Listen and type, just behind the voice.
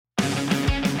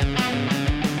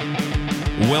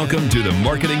Welcome to the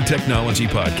Marketing Technology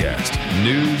Podcast.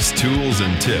 News, tools,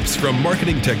 and tips from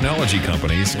marketing technology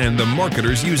companies and the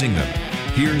marketers using them.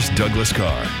 Here's Douglas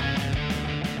Carr.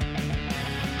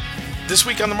 This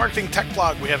week on the Marketing Tech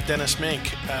Blog, we have Dennis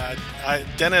Mink.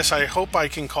 Dennis, I hope I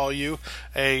can call you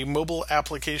a mobile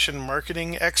application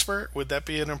marketing expert. Would that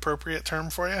be an appropriate term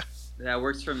for you? That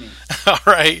works for me. All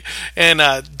right. And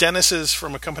Dennis is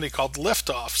from a company called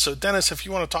Liftoff. So, Dennis, if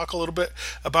you want to talk a little bit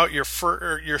about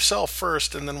yourself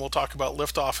first, and then we'll talk about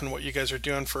Liftoff and what you guys are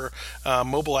doing for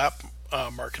mobile app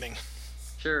marketing.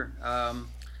 Sure.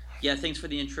 Yeah, thanks for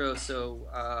the intro. So,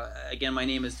 again, my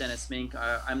name is Dennis Mink.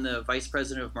 I'm the Vice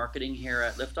President of Marketing here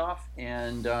at Liftoff,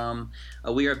 and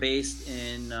we are based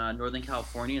in Northern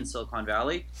California in Silicon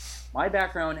Valley. My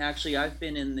background, actually, I've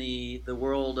been in the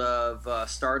world of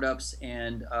startups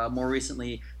and more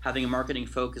recently having a marketing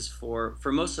focus for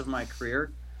most of my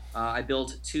career. I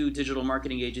built 2 digital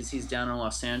marketing agencies down in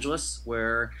Los Angeles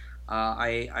where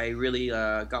I really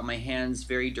got my hands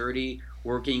very dirty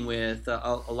working with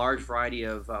a large variety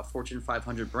of Fortune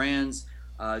 500 brands,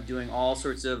 doing all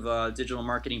sorts of digital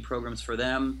marketing programs for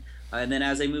them. And then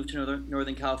as I moved to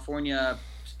Northern California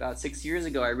about 6 years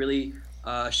ago, I really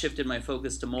shifted my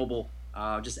focus to mobile.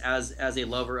 Just as a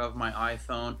lover of my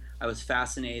iPhone, I was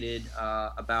fascinated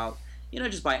about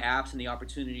just by apps and the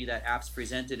opportunity that apps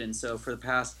presented. And so for the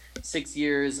past 6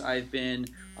 years, I've been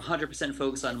 100%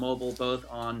 focused on mobile, both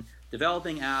on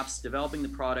developing apps, developing the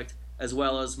product, as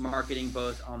well as marketing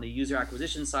both on the user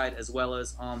acquisition side as well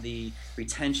as on the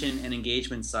retention and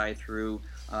engagement side through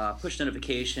push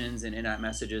notifications and in-app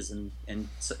messages and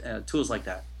tools like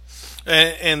that.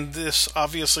 And this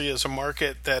obviously is a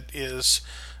market that is,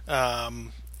 at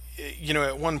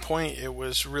one point it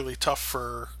was really tough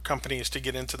for companies to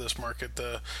get into this market.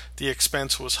 The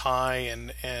expense was high,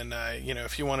 and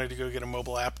if you wanted to go get a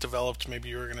mobile app developed, maybe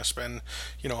you were going to spend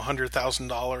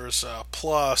 $100,000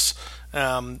 plus.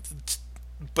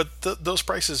 But those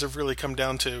prices have really come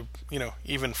down to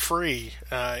even free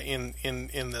in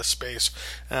this space.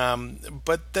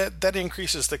 But that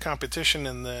increases the competition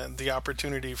and the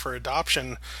opportunity for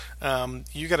adoption.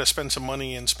 You got to spend some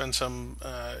money and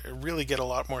really get a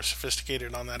lot more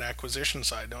sophisticated on that acquisition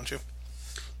side, don't you?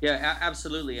 Yeah,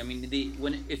 absolutely. I mean,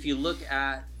 if you look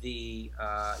at the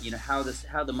how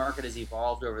the market has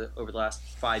evolved over the last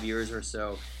 5 years or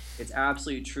so, it's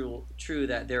absolutely true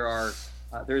that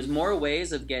there's more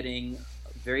ways of getting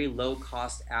very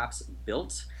low-cost apps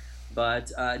built, but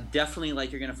definitely,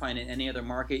 like you're going to find in any other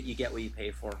market, you get what you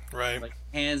pay for. Right. Like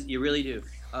hands, you really do.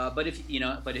 But if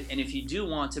you do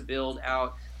want to build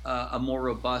out a more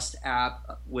robust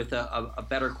app with a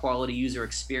better quality user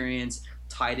experience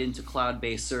tied into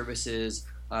cloud-based services,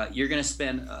 you're going to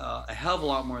spend a hell of a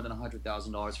lot more than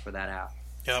 $100,000 for that app.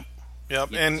 Yep. Yeah.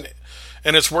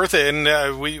 And it's worth it.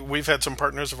 And we've had some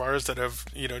partners of ours that have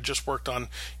just worked on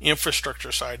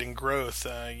infrastructure side and growth.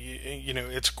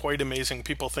 It's quite amazing.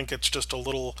 People think it's just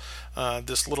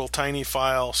this little tiny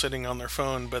file sitting on their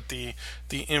phone, but the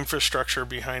infrastructure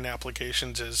behind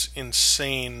applications is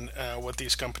insane. What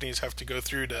these companies have to go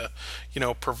through to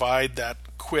provide that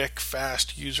quick,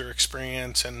 fast user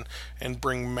experience and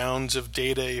bring mounds of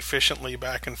data efficiently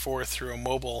back and forth through a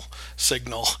mobile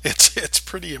signal. It's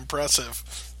pretty impressive.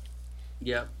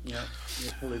 Yeah,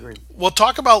 totally agree. Well,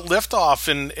 talk about Liftoff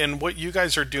and what you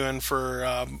guys are doing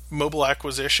for mobile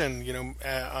acquisition,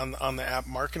 on the app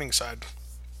marketing side.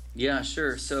 Yeah,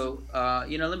 sure. So, I'm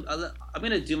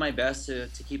going to do my best to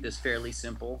keep this fairly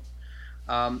simple.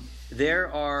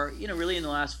 There are, really in the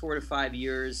last 4 to 5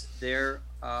 years, there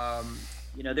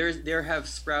have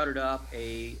sprouted up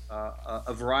a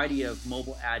variety of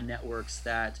mobile ad networks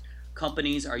that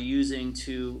companies are using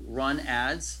to run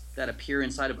ads that appear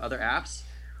inside of other apps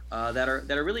that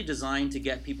are really designed to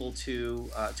get people to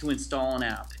install an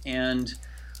app. And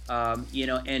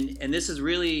and this is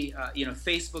really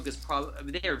Facebook is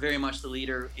probably, they are very much the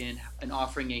leader in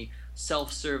offering a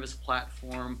self-service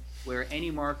platform where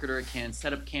any marketer can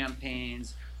set up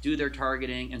campaigns, do their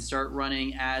targeting, and start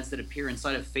running ads that appear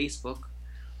inside of Facebook.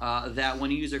 That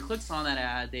when a user clicks on that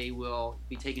ad, they will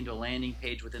be taken to a landing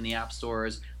page within the app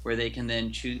stores where they can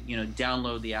then choose,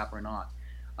 download the app or not.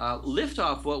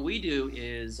 Liftoff, what we do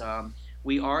is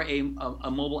we are a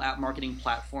mobile app marketing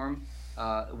platform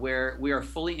where we are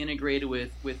fully integrated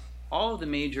with all of the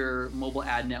major mobile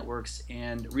ad networks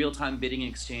and real-time bidding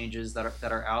exchanges that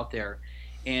are out there.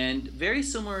 And very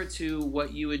similar to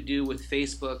what you would do with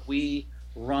Facebook, we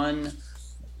run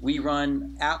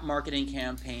app marketing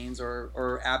campaigns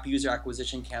or app user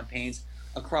acquisition campaigns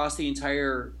across the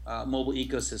entire mobile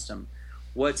ecosystem.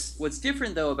 What's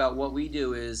different though about what we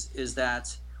do is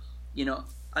that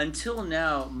until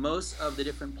now, most of the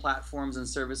different platforms and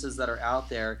services that are out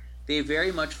there, they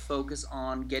very much focus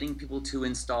on getting people to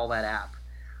install that app.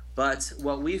 But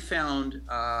what we found,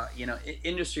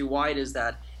 industry-wide, is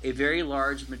that a very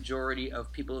large majority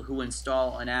of people who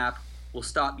install an app will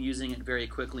stop using it very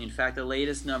quickly. In fact, the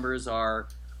latest numbers are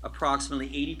approximately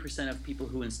 80% of people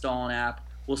who install an app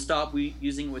will stop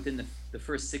using it within the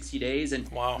first 60 days. And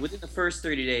Wow. within the first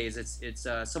 30 days, it's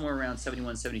somewhere around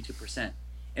 71, 72%.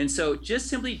 And so just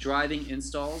simply driving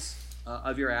installs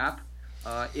of your app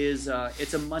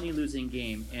it's a money-losing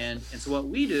game. And so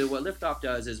what Liftoff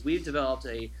does is we've developed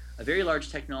a very large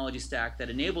technology stack that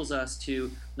enables us to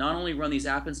not only run these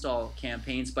app install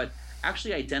campaigns, but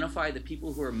actually identify the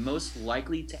people who are most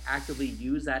likely to actively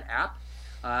use that app,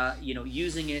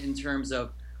 using it in terms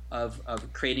of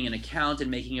creating an account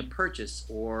and making a purchase,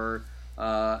 or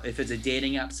if it's a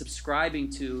dating app,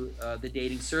 subscribing to the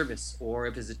dating service, or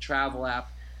if it's a travel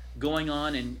app, going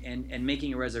on and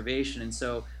making a reservation. And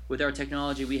so with our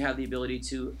technology, we have the ability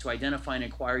to identify and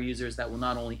acquire users that will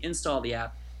not only install the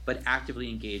app, but actively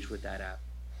engage with that app.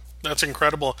 That's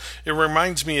incredible. It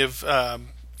reminds me of,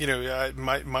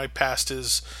 my past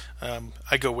is,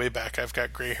 I go way back. I've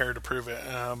got gray hair to prove it.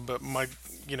 But my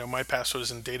past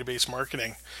was in database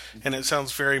marketing, and it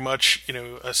sounds very much,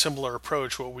 a similar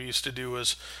approach. What we used to do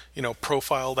was,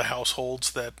 profile the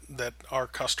households that our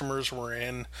customers were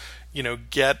in,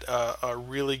 get a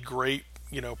really great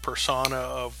persona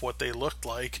of what they looked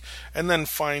like, and then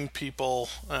find people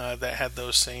that had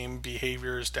those same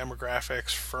behaviors,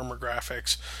 demographics,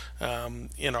 firmographics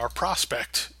in our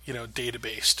prospect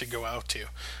database to go out to.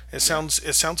 It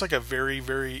sounds like a very,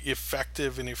 very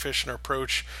effective and efficient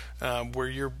approach where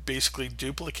you're basically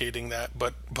duplicating that,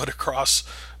 but across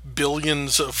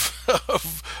billions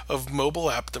of mobile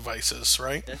app devices,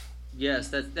 right? Yes,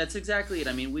 that's exactly it.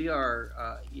 I mean, we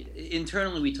are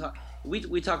internally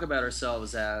we talk about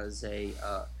ourselves as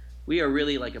we are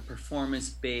really like a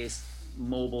performance-based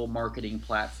mobile marketing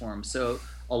platform. So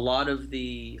a lot of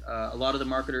the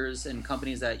marketers and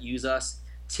companies that use us,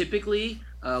 typically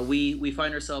we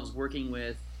find ourselves working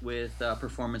with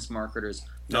performance marketers.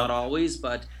 Not always,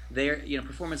 but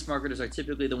performance marketers are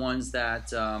typically the ones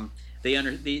that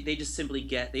they just simply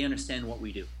they understand what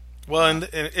we do. Well, and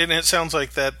it sounds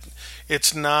like that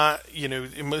it's not,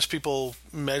 most people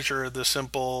measure the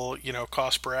simple,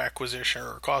 cost per acquisition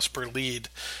or cost per lead.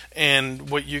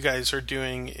 And what you guys are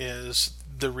doing is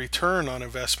the return on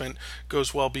investment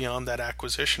goes well beyond that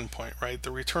acquisition point, right?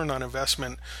 The return on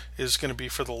investment is going to be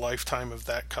for the lifetime of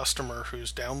that customer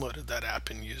who's downloaded that app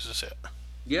and uses it.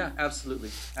 Yeah, absolutely.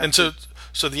 And so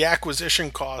the acquisition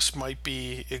cost might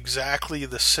be exactly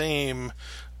the same,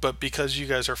 but because you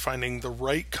guys are finding the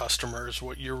right customers,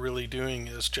 what you're really doing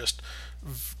is just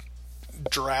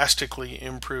drastically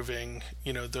improving,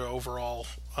 the overall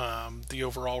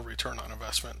return on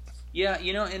investment. Yeah,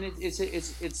 and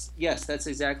it's yes, that's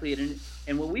exactly it.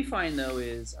 And what we find though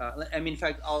is, in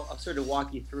fact, I'll sort of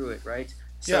walk you through it, right?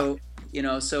 So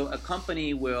so a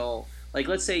company will, like,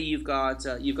 let's say you've got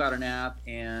an app,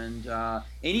 and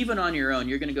even on your own,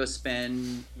 you're going to go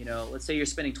spend, let's say you're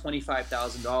spending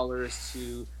 $25,000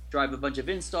 to drive a bunch of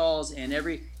installs, and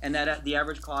the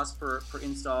average cost per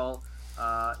install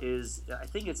is, I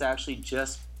think it's actually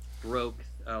just broke,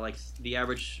 like the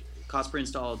average cost per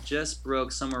install just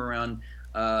broke somewhere around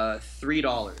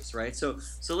 $3, right? So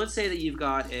let's say that you've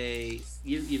got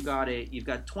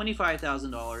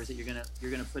 $25,000 that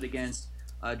you're gonna put against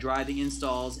driving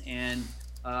installs, and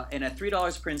at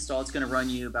 $3 per install, it's going to run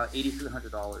you about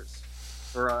 $8,300,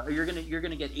 or you're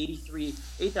gonna get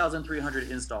 8,300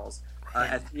 installs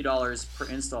at $3 per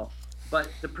install. But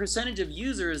the percentage of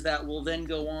users that will then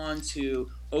go on to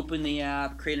open the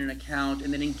app, create an account,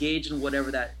 and then engage in whatever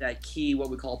that key, what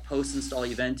we call post-install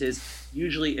event is,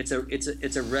 usually it's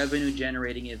a revenue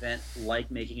generating event, like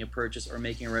making a purchase or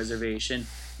making a reservation.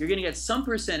 You're going to get some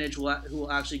percentage who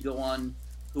will actually go on,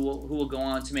 who will go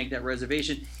on to make that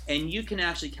reservation, and you can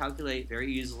actually calculate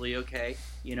very easily. Okay,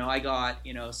 I got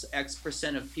X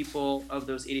percent of people, of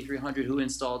those 8,300 who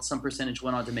installed, some percentage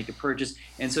went on to make a purchase,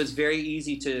 and so it's very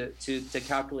easy to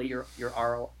calculate your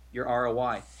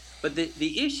ROI. But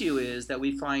the issue is that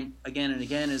we find again and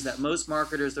again is that most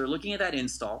marketers, they're looking at that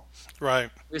install. Right.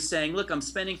 They're saying, look, I'm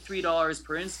spending $3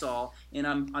 per install, and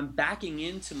I'm backing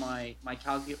into my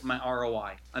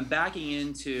ROI. I'm backing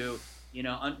into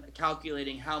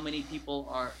calculating how many people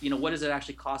are, what does it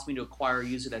actually cost me to acquire a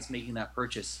user that's making that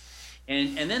purchase,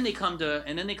 and then they come to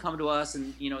us,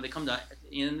 and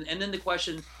and then the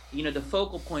question, the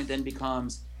focal point then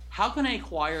becomes, how can I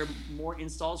acquire more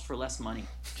installs for less money?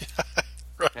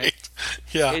 Right. Okay?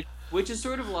 Yeah. Which is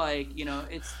sort of like,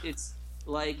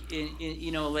 like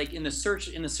like in the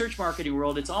search marketing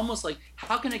world, it's almost like,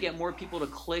 how can I get more people to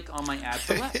click on my ad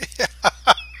for less?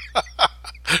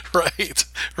 Right,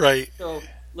 right. So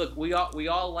look, we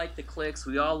all like the clicks.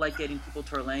 We all like getting people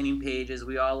to our landing pages.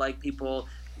 We all like people,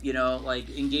 like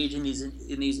engaging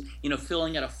in these,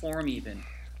 filling out a form even.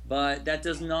 But that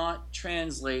does not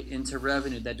translate into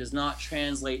revenue. That does not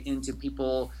translate into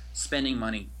people spending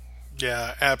money.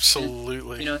 Yeah, And,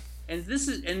 absolutely. and this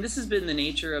has been the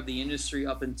nature of the industry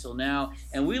up until now.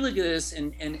 And we look at this,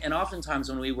 and oftentimes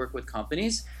when we work with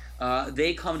companies,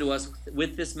 they come to us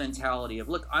with this mentality of,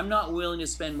 look, I'm not willing to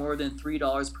spend more than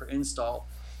 $3 per install.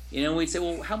 We'd say,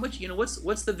 well, how much?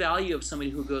 What's the value of somebody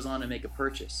who goes on to make a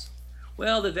purchase?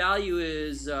 Well, the value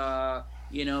is,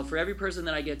 for every person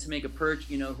that I get to make a purchase,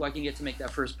 who I can get to make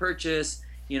that first purchase,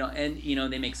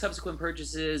 and they make subsequent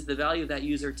purchases. The value of that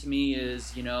user to me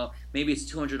is, maybe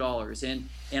it's $200,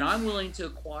 and I'm willing to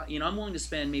acquire, I'm willing to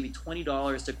spend maybe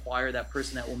 $20 to acquire that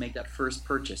person that will make that first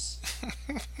purchase.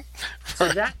 So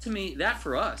Right, that, to me, that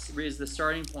for us is the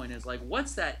starting point. Is like,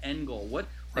 what's that end goal?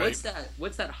 right.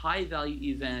 What's that high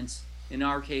value event in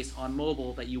our case on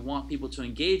mobile that you want people to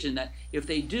engage in, that if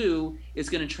they do, it's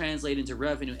going to translate into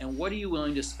revenue? And what are you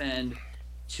willing to spend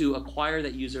to acquire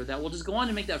that user that will just go on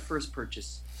to make that first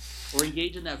purchase or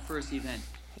engage in that first event?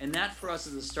 And that for us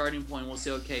is the starting point. We'll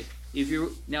say, okay,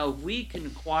 if we can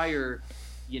acquire,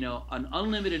 an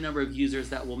unlimited number of users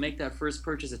that will make that first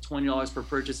purchase at $20 per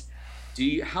purchase,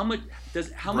 how much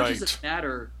does Right, it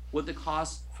matter what the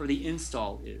cost for the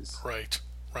install is? right,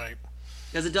 right.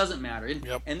 Because it doesn't matter. And,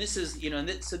 Yep. and this is,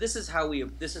 so this is how we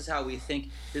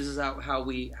think. This is how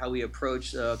we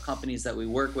approach companies that we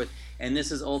work with, and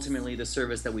this is ultimately the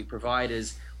service that we provide.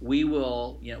 Is we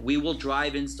will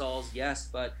drive installs, yes,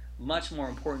 but much more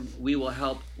important, we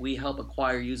help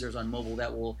acquire users on mobile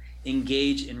that will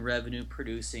engage in revenue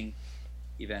producing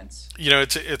events.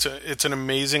 It's an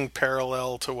amazing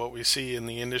parallel to what we see in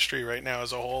the industry right now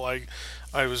as a whole.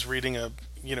 I was reading an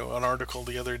article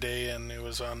the other day, and it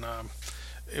was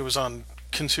on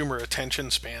consumer attention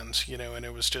spans, and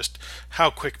it was just how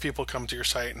quick people come to your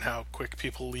site and how quick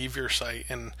people leave your site,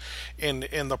 and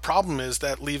the problem is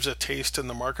that leaves a taste in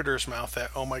the marketer's mouth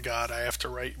that, oh my God, I have to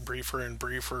write briefer and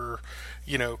briefer,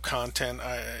 content.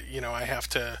 I have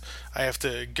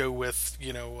to go with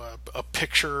a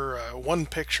picture, one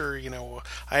picture.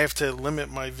 I have to limit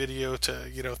my video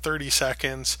to 30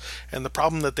 seconds, and the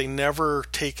problem that they never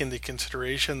take into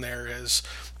consideration there is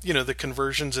the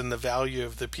conversions and the value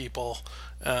of the people,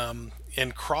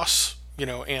 and cross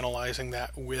analyzing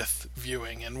that with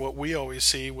viewing. And what we always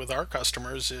see with our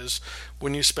customers is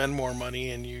when you spend more money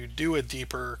and you do a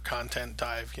deeper content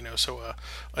dive,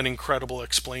 an incredible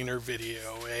explainer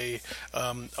video, a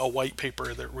white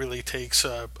paper that really takes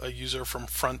a user from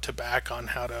front to back on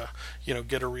how to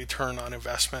get a return on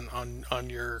investment on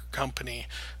your company,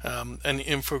 an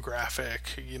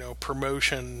infographic,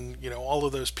 promotion, all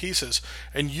of those pieces,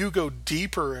 and you go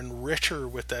deeper and richer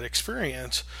with that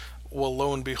experience. Well,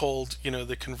 lo and behold,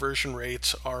 the conversion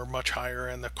rates are much higher,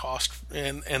 and the cost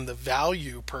and the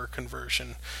value per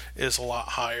conversion is a lot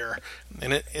higher.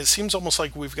 And it seems almost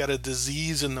like we've got a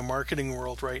disease in the marketing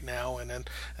world right now, and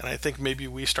I think maybe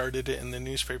we started it in the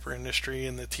newspaper industry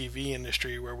and the TV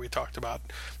industry, where we talked about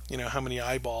how many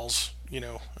eyeballs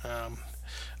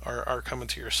are coming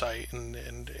to your site, and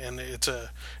it's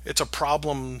a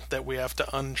problem that we have to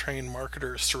untrain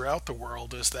marketers throughout the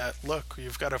world. Is that, look,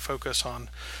 you've got to focus on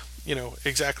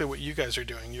exactly what you guys are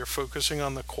doing. You're focusing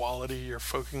on the quality. You're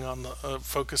focusing on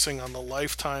the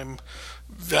lifetime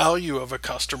value of a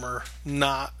customer,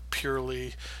 not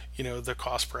purely the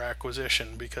cost per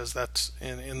acquisition, because that's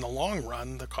in the long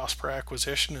run, the cost per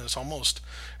acquisition is almost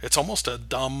a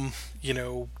dumb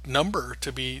number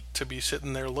to be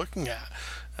sitting there looking at.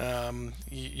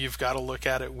 You've got to look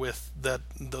at it with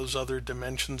those other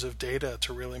dimensions of data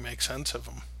to really make sense of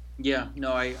them. Yeah,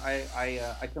 no,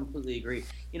 I completely agree.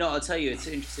 I'll tell you, it's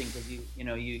interesting because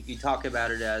you talk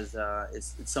about it as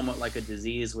it's somewhat like a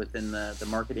disease within the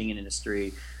marketing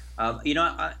industry.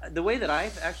 The way that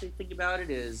I actually think about it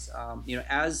is,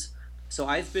 so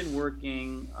I've been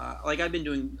working, I've been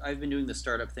doing the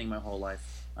startup thing my whole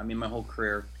life. I mean, my whole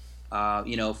career.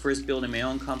 First building my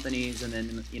own companies, and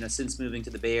then since moving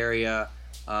to the Bay Area,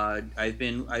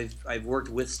 I've worked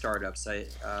with startups,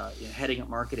 heading up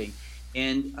marketing.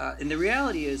 And the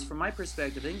reality is, from my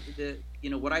perspective, I think that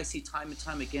what I see time and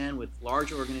time again with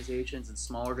large organizations and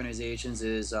small organizations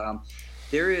is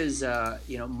there is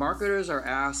marketers are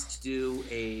asked to do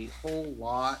a whole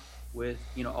lot with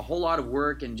a whole lot of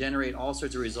work and generate all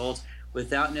sorts of results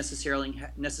without necessarily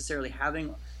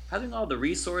having all the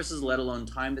resources, let alone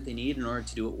time, that they need in order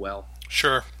to do it well.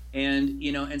 Sure. And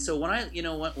and so when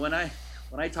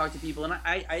I talk to people, and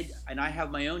I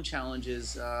have my own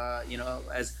challenges,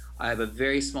 as I have a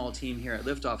very small team here at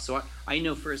Liftoff, so I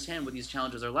know firsthand what these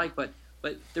challenges are like. But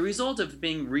the result of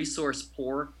being resource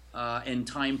poor and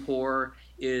time poor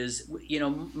is,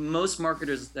 most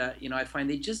marketers that I find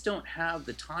they just don't have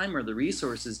the time or the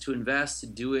resources to invest to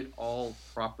do it all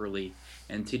properly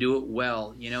and to do it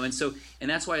well. And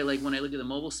that's why, like, when I look at the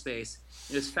mobile space,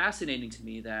 it's fascinating to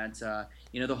me that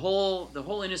the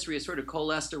whole industry is sort of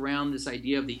coalesced around this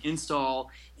idea of the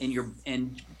install,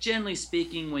 and generally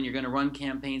speaking, when you're going to run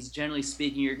campaigns, generally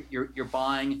speaking, you're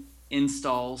buying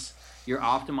installs, you're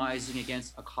optimizing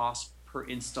against a cost per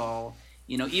install.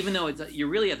 Even though you're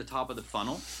really at the top of the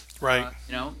funnel, right?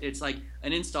 It's like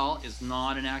an install is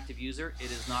not an active user,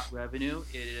 it is not revenue.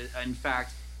 It is, in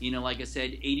fact, like I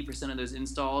said, 80% of those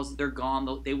installs, they're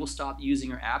gone. They will stop using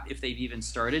your app if they've even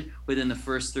started within the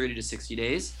first 30 to 60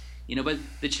 days. But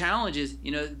the challenge is,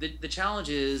 the challenge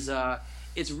is,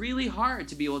 it's really hard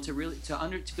to be able to be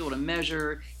able to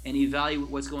measure and evaluate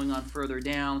what's going on further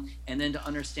down, and then to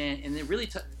understand and then really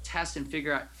test and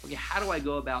figure out, okay, how do I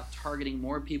go about targeting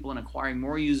more people and acquiring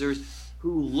more users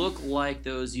who look like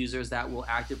those users that will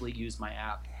actively use my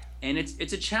app. And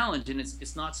it's a challenge, and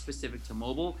it's not specific to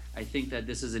mobile. I think that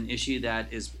this is an issue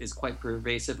that is quite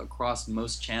pervasive across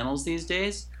most channels these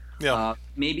days. Yeah.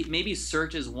 Maybe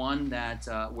search is one that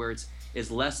where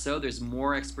it's less so. There's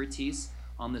more expertise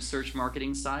on the search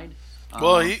marketing side.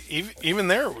 Well, even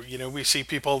there, we see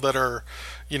people that are,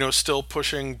 still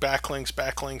pushing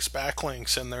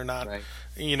backlinks, and they're not, right.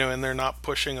 And they're not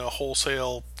pushing a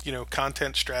wholesale,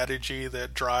 content strategy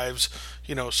that drives,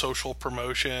 social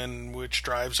promotion, which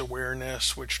drives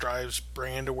awareness, which drives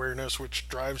brand awareness, which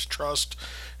drives trust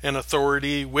and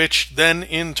authority, which then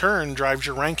in turn drives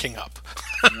your ranking up,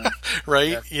 Yeah.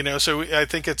 right? Yeah. So I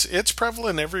think it's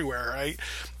prevalent everywhere, right?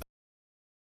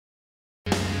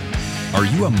 Are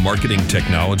you a marketing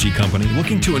technology company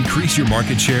looking to increase your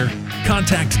market share?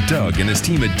 Contact Doug and his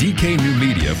team at DK New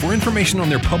Media for information on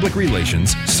their public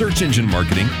relations, search engine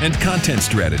marketing, and content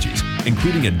strategies,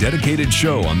 including a dedicated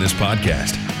show on this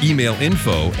podcast. Email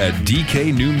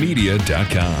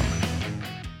info@dknewmedia.com.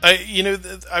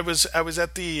 I was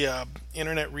at the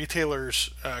Internet Retailers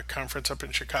conference up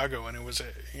in Chicago, and it was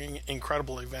an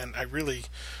incredible event. I really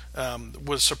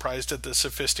was surprised at the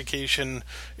sophistication.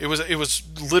 It was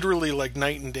literally like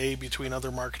night and day between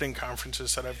other marketing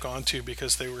conferences that I've gone to,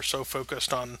 because they were so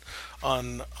focused on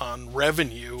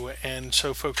revenue and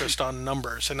so focused on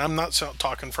numbers. And I'm not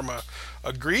talking from a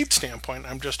greed standpoint.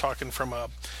 I'm just talking from a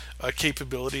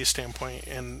capability standpoint.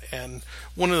 And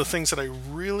one of the things that I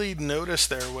really noticed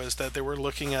there was that they were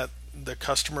looking at the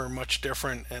customer much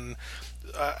different. And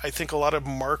I think a lot of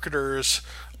marketers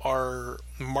are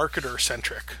marketer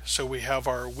centric. So we have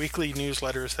our weekly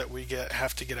newsletters that we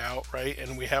have to get out, right?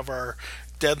 And we have our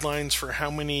deadlines for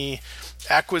how many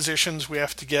acquisitions we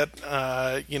have to get,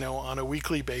 on a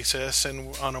weekly basis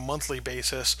and on a monthly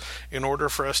basis in order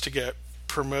for us to get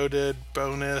promoted,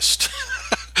 bonused,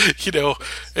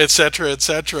 et cetera.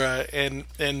 And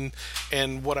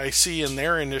what I see in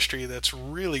their industry that's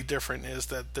really different is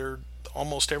that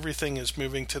almost everything is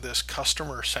moving to this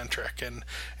customer centric, and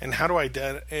how to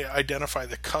identify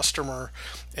the customer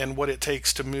and what it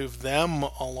takes to move them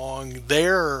along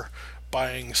their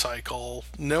buying cycle,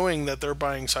 knowing that their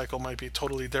buying cycle might be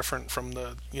totally different from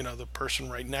the person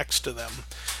right next to them,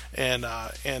 and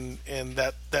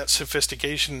that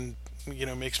sophistication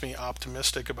makes me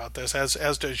optimistic about this,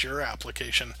 as does your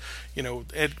application,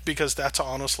 because that's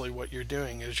honestly what you're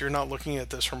doing. Is you're not looking at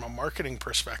this from a marketing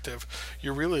perspective,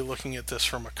 you're really looking at this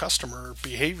from a customer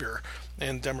behavior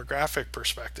and demographic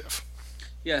perspective.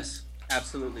 Yes,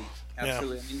 absolutely. Yeah. I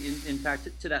mean, in fact,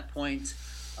 to that point,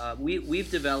 we've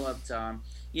developed,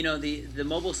 the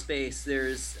mobile space.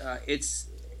 There's it's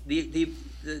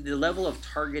the level of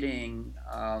targeting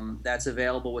that's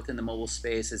available within the mobile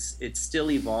space it's still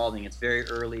evolving. It's very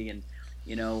early, and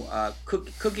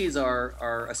cookies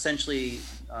are essentially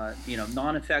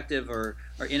non-effective or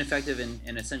ineffective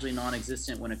and essentially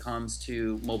non-existent when it comes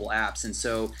to mobile apps. And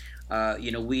so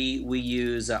we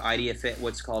use IDFA,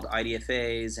 what's called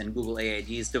IDFAs, and Google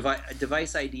AIDs,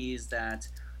 device IDs that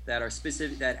are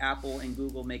specific, that Apple and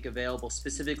Google make available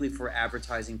specifically for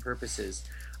advertising purposes.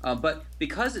 But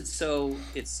because it's so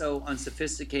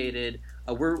unsophisticated,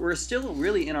 we're still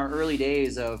really in our early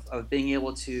days of being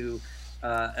able to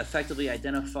effectively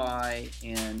identify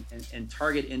and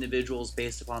target individuals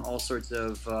based upon all sorts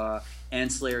of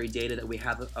ancillary data that we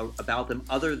have about them,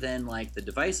 other than like the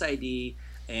device ID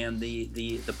and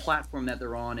the platform that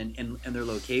they're on and their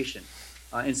location.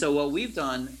 And so what we've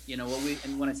done,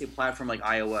 and when I say platform, like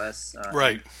iOS,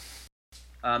 right,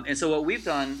 And so what we've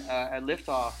done at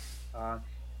Liftoff,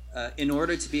 in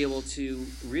order to be able to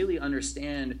really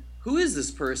understand who is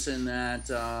this person that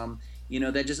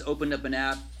that just opened up an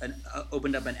app,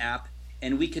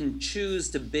 and we can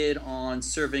choose to bid on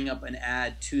serving up an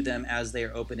ad to them as they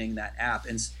are opening that app.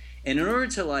 And in order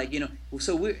to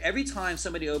every time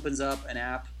somebody opens up an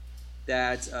app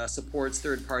that supports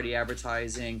third-party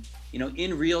advertising,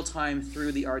 in real time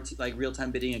through the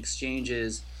real-time bidding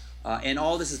exchanges, and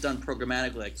all this is done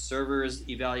programmatically, like servers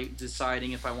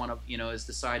deciding if I want to, is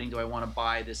deciding, do I want to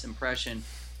buy this impression?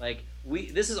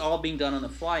 This is all being done on the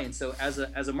fly. And so as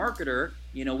a marketer,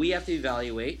 we have to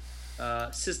evaluate,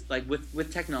 with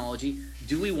technology,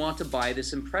 do we want to buy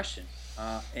this impression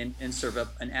and serve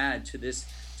up an ad to this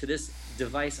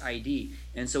device ID?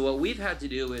 And so what we've had to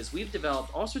do is we've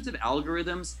developed all sorts of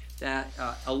algorithms that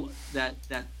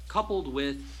coupled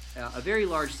with a very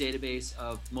large database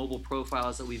of mobile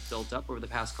profiles that we've built up over the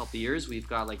past couple of years. We've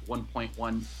got like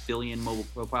 1.1 billion mobile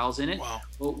profiles in it. Wow.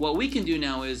 Well, what we can do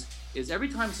now is every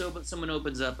time someone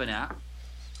opens up an app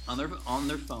on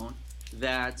their phone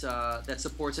that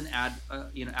supports an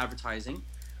advertising,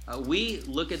 we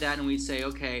look at that and we say,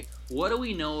 okay, what do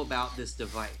we know about this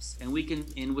device? And we can,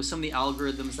 with some of the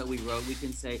algorithms that we wrote, we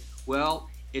can say, well,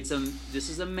 this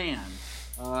is a man.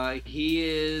 He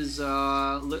is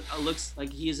looks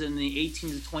like he is in the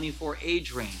 18 to 24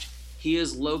 age range. He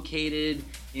is located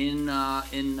in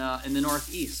the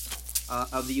northeast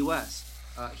of the U.S.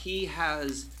 He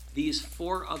has these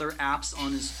 4 other apps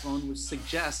on his phone, which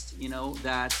suggest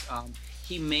that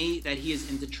he is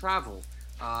into travel,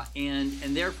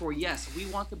 and therefore, yes, we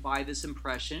want to buy this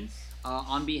impression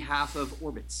on behalf of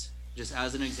Orbitz, just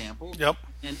as an example. Yep.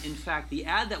 And in fact, the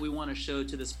ad that we want to show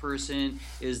to this person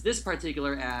is this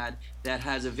particular ad that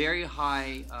has a very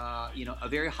high,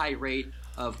 rate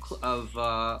of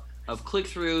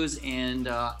click-throughs and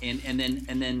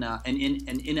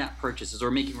in-app purchases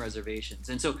or making reservations.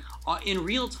 And so, in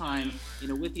real time,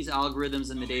 with these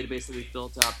algorithms and the database that we've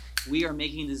built up, we are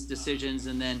making these decisions.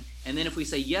 And then if we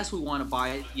say yes, we want to buy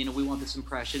it, we want this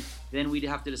impression, then we'd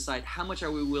have to decide how much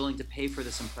are we willing to pay for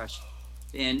this impression.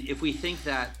 And if we think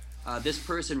that this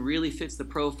person really fits the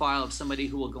profile of somebody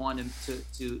who will go on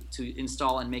to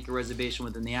install and make a reservation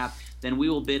within the app, then we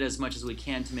will bid as much as we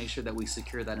can to make sure that we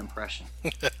secure that impression.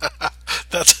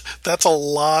 That's a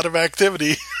lot of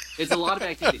activity. It's a lot of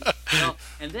activity. Well,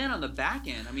 and then on the back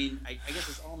end, I guess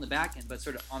it's all on the back end, but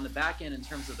sort of on the back end in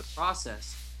terms of the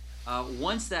process,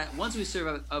 once we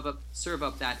serve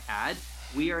up that ad,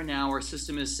 our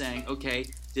system is saying, okay,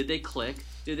 did they click?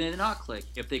 Did they not click?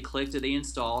 If they clicked, did they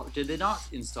install? Did they not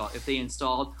install? If they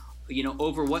installed,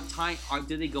 over what time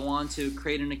did they go on to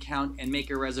create an account and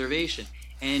make a reservation?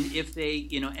 And if they,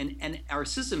 and our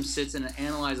system sits and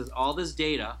analyzes all this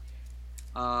data,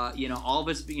 all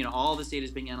this data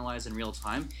is being analyzed in real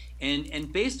time,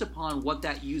 and based upon what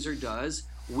that user does,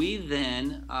 we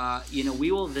then,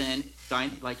 we will then,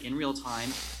 in real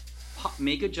time,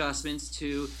 make adjustments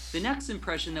to the next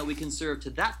impression that we can serve to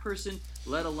that person,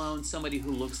 let alone somebody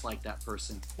who looks like that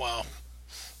person. Wow,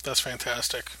 that's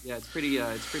fantastic. Yeah, it's pretty.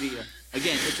 Again,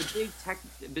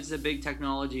 it's a big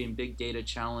technology and big data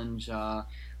challenge.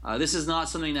 This is not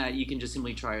something that you can just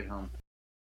simply try at home.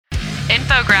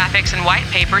 Infographics and white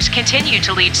papers continue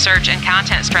to lead search and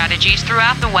content strategies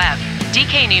throughout the web.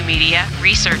 DK New Media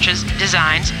researches,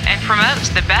 designs, and promotes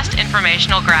the best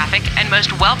informational graphic and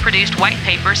most well-produced white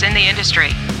papers in the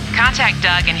industry. Contact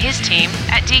Doug and his team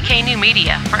at DK New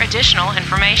Media for additional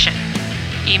information.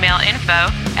 Email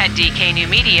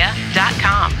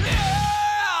info@dknewmedia.com.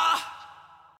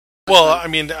 Well, I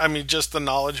mean, just the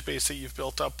knowledge base that you've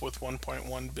built up with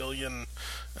 1.1 billion,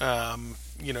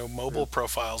 mobile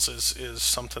profiles is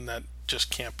something that just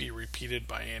can't be repeated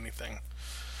by anything.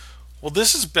 Well,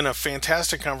 this has been a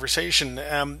fantastic conversation.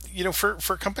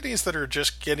 For companies that are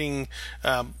just getting,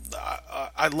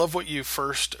 I love what you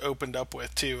first opened up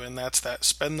with too, and that's that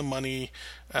spend the money,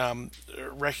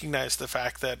 recognize the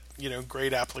fact that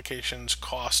great applications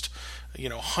cost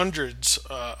hundreds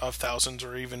of thousands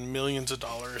or even millions of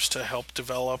dollars to help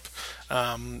develop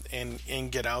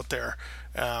and get out there.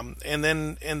 And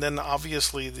then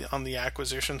obviously on the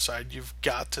acquisition side, you've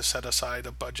got to set aside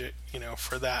a budget,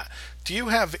 for that. Do you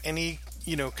have any,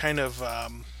 do you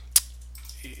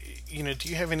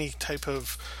have any type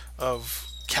of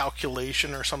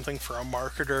calculation or something for a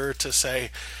marketer to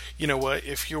say,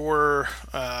 if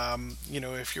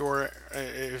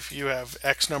you have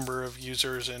X number of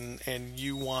users and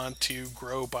you want to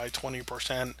grow by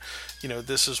 20%,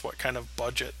 this is what kind of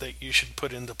budget that you should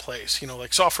put into place.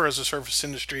 Like software as a service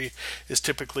industry is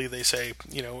typically, they say,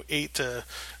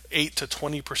 8 to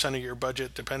 20% of your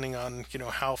budget, depending on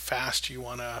how fast you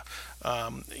want to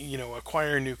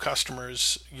acquire new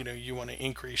customers. You want to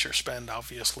increase your spend,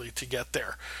 obviously, to get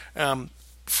there.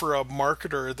 For a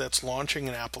marketer that's launching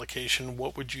an application,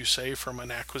 what would you say from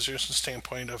an acquisition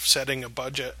standpoint of setting a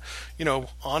budget,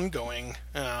 ongoing,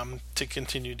 to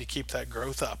continue to keep that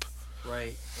growth up?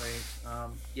 Right.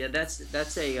 Yeah,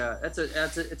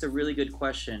 it's a really good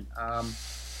question.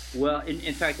 Well,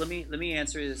 in fact, let me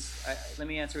answer this. Let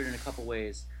me answer it in a couple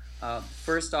ways.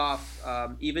 First off,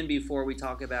 even before we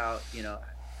talk about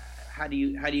how do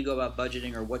you go about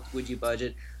budgeting, or what would you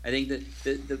budget, I think that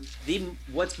the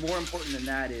what's more important than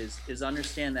that is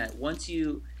understand that once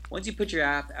you put your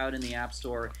app out in the App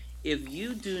Store, if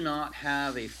you do not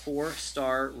have a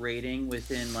 4-star rating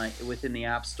within the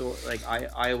App Store, like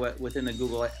iOS, within the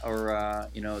Google or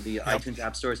the iTunes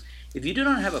App Stores, if you do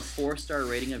not have a 4-star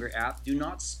rating of your app, do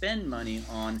not spend money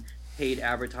on paid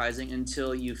advertising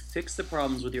until you fix the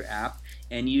problems with your app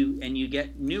and you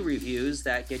get new reviews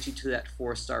that get you to that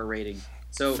 4-star rating.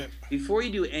 So before you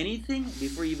do anything,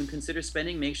 before you even consider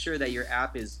spending, make sure that your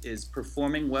app is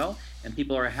performing well and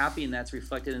people are happy, and that's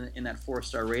reflected in that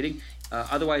 4-star rating.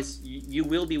 Otherwise, you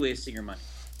will be wasting your money.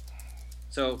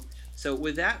 So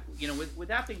with that, with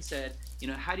that being said,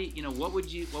 how do you, what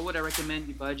would I recommend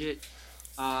you budget?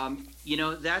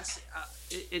 That's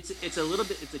it's a little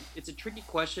bit it's a tricky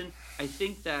question. I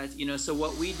think that so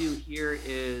what we do here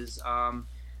is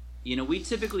we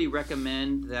typically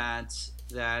recommend that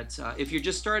if you're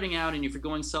just starting out and if you're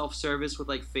going self-service with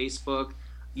like Facebook,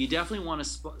 you definitely want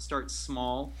to start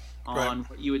small on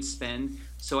what you would spend.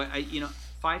 So a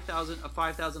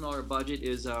 $5,000 budget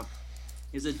is a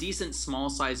decent small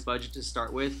size budget to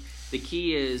start with. The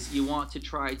key is you want to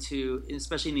try to,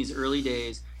 especially in these early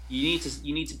days, you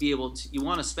need to be able to, you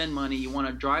want to spend money, you want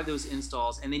to drive those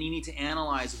installs, and then you need to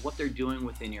analyze what they're doing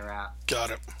within your app.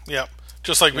 Got it. Yep.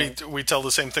 Just like we tell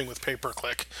the same thing with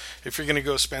pay-per-click. If you're going to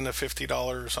go spend a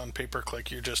 $50 on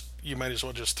pay-per-click, you might as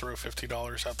well just throw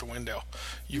 $50 out the window.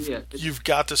 You've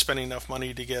got to spend enough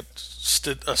money to get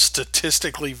a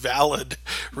statistically valid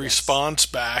response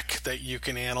back that you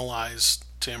can analyze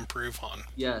to improve on.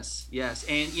 Yes,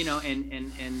 and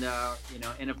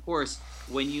and of course,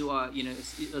 when you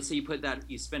let's say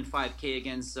you spend $5,000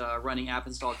 against running app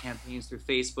install campaigns through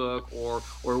Facebook or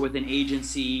with an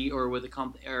agency or with a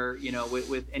company, or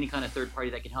with any kind of third party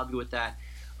that can help you with that.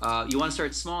 You want to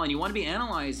start small, and you want to be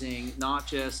analyzing not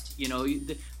just you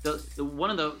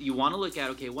want to look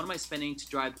at, okay, what am I spending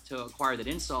to acquire that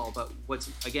install, but what's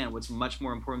much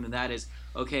more important than that is,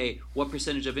 okay, what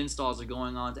percentage of installs are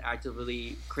going on to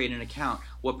actively create an account?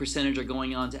 What percentage are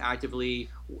going on to actively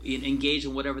engage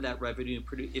in whatever that revenue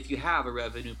if you have a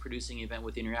revenue producing event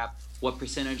within your app, what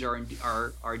percentage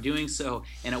are doing so,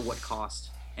 and at what cost?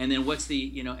 And then what's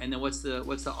the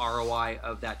ROI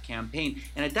of that campaign?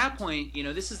 And at that point,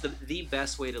 this is the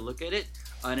best way to look at it.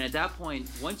 And at that point,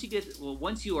 once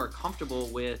you are comfortable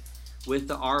with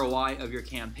the ROI of your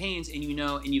campaigns, and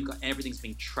you've got everything's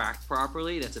being tracked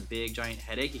properly, that's a big giant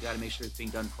headache. You got to make sure it's being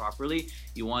done properly.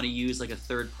 You want to use like a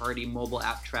third-party mobile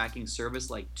app tracking service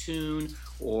like Tune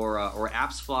or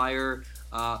AppsFlyer.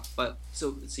 But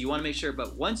you want to make sure.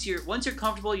 But once you're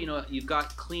comfortable, you've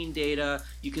got clean data.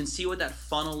 You can see what that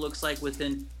funnel looks like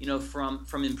within,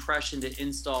 from impression to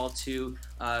install to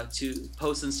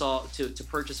post install to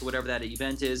purchase, whatever that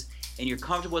event is, and you're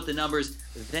comfortable with the numbers.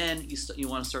 Then you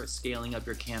want to start scaling up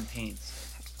your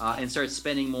campaigns and start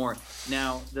spending more.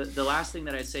 Now, the last thing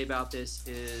that I'd say about this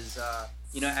is,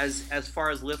 as far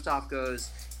as Liftoff goes,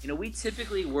 we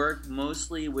typically work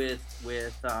mostly with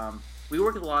we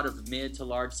work with a lot of mid to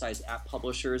large size app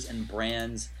publishers and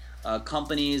brands,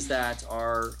 companies that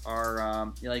are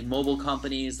like mobile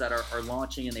companies that are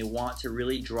launching, and they want to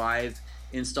really drive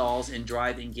installs and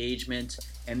drive engagement,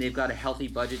 and they've got a healthy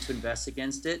budget to invest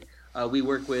against it. We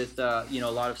work with a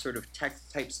lot of sort of tech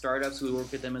type startups. We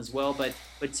work with them as well. But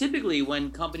typically,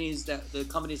 when the companies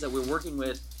that we're working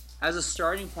with, as a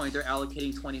starting point, they're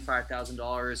allocating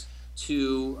 $25,000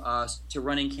 to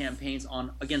running campaigns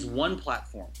against one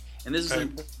platform. And this is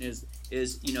important, is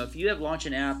if you have launched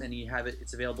an app and you have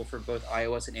it's available for both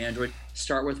iOS and Android,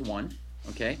 start with one,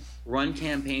 okay? Run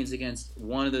campaigns against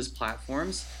one of those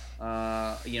platforms.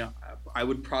 I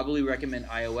would probably recommend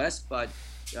iOS, but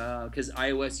because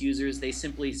iOS users, they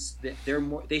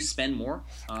spend more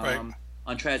on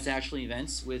transactional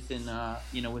events within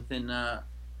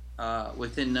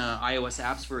iOS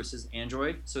apps versus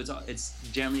Android, so it's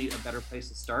generally a better place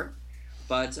to start.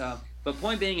 But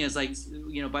point being is, by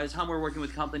the time we're working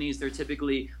with companies, they're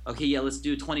typically, okay, yeah, let's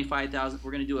do $25,000. We're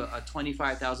going to do a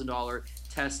 $25,000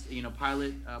 test,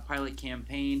 pilot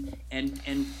campaign, and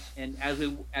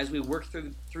as we work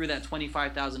through that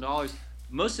 $25,000,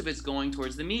 most of it's going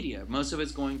towards the media, most of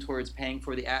it's going towards paying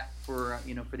for the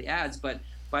the ads. But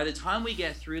by the time we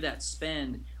get through that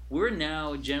spend, we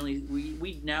know exactly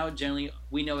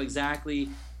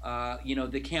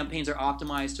the campaigns are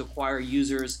optimized to acquire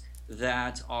users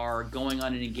that are going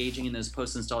on and engaging in those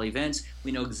post-install events.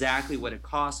 We know exactly what it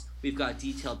costs. We've got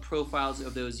detailed profiles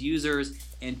of those users,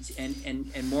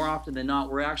 and more often than not,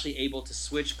 we're actually able to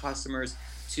switch customers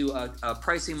to a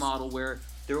pricing model where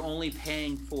they're only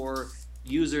paying for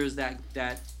users that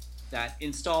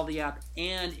install the app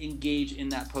and engage in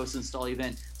that post-install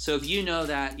event. So if you know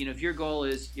that, if your goal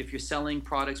is, if you're selling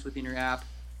products within your app,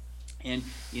 and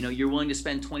you're willing to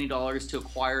spend $20 to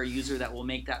acquire a user that will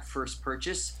make that first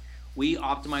purchase, we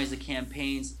optimize the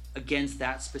campaigns against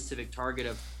that specific target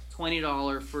of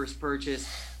 $20 first purchase,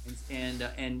 and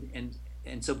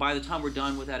so by the time we're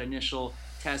done with that initial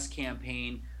test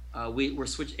campaign, we're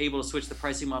able to switch the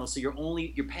pricing model. So you're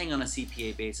paying on a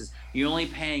CPA basis. You're only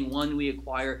paying when we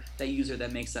acquire that user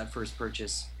that makes that first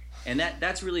purchase, and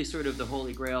that's really sort of the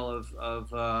holy grail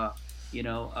of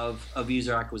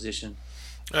user acquisition.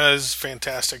 This is a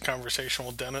fantastic conversation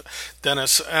with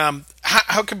Dennis.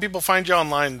 How can people find you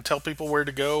online? Tell people where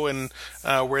to go and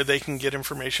where they can get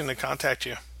information to contact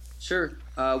you. Sure.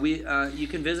 You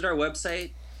can visit our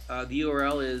website. The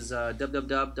URL is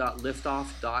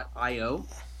www.liftoff.io.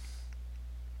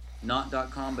 Not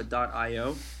 .com, but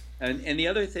 .io. And the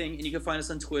other thing, and you can find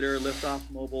us on Twitter, Liftoff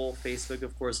Mobile, Facebook,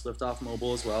 of course, Liftoff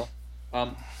Mobile as well.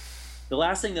 The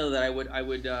last thing, though, that I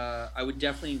would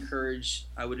definitely encourage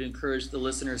the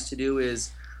listeners to do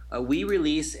is we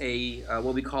release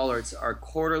what we call our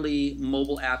quarterly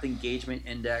mobile app engagement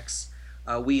index.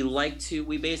 We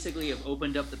basically have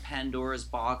opened up the Pandora's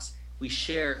box. We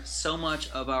share so much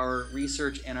of our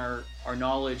research and our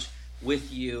knowledge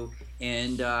with you,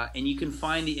 and you can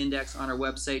find the index on our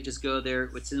website. Just go there.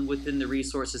 It's within the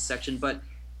resources section. But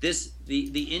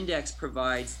the index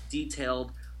provides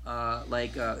detailed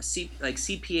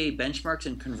CPA benchmarks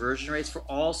and conversion rates for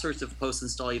all sorts of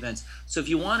post-install events. So if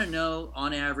you want to know,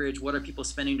 on average, what are people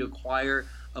spending to acquire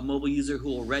a mobile user who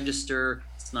will register,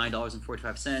 it's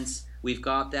 $9.45. We've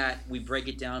got that. We break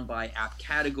it down by app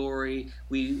category.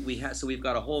 We've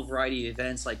got a whole variety of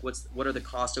events, like what are the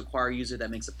costs to acquire a user that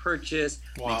makes a purchase,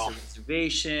 makes a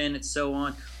reservation, and so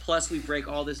on. Plus, we break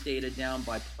all this data down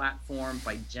by platform,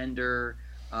 by gender,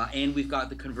 and we've got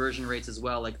the conversion rates as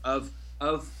well, like of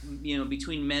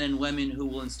between men and women who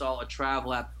will install a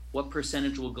travel app, what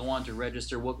percentage will go on to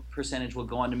register, what percentage will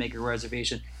go on to make a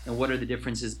reservation, and what are the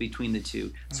differences between the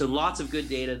two. So lots of good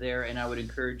data there, and I would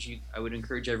encourage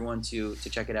everyone to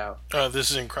check it out. This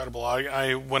is incredible.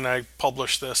 When I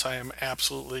publish this, I am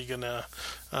absolutely gonna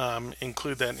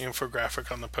include that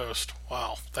infographic on the post.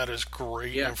 Wow, that is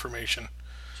great information.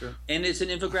 Sure. And it's an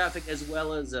infographic as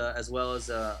well as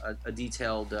a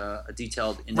detailed Right.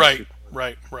 industry.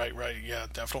 Yeah,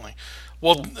 definitely.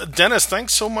 Well, Dennis,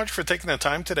 thanks so much for taking the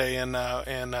time today, and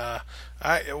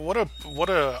what a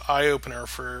eye opener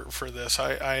for this.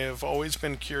 I have always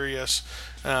been curious,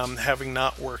 having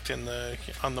not worked on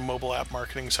the mobile app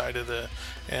marketing side of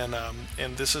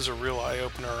and this is a real eye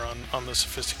opener on the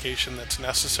sophistication that's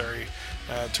necessary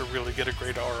to really get a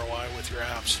great ROI with your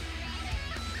apps.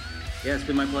 Yeah, it's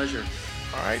been my pleasure.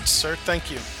 All right, sir.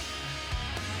 Thank you.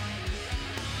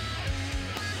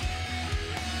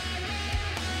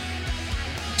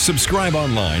 Subscribe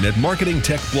online at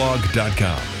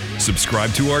marketingtechblog.com.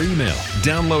 Subscribe to our email,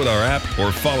 download our app,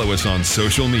 or follow us on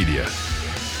social media.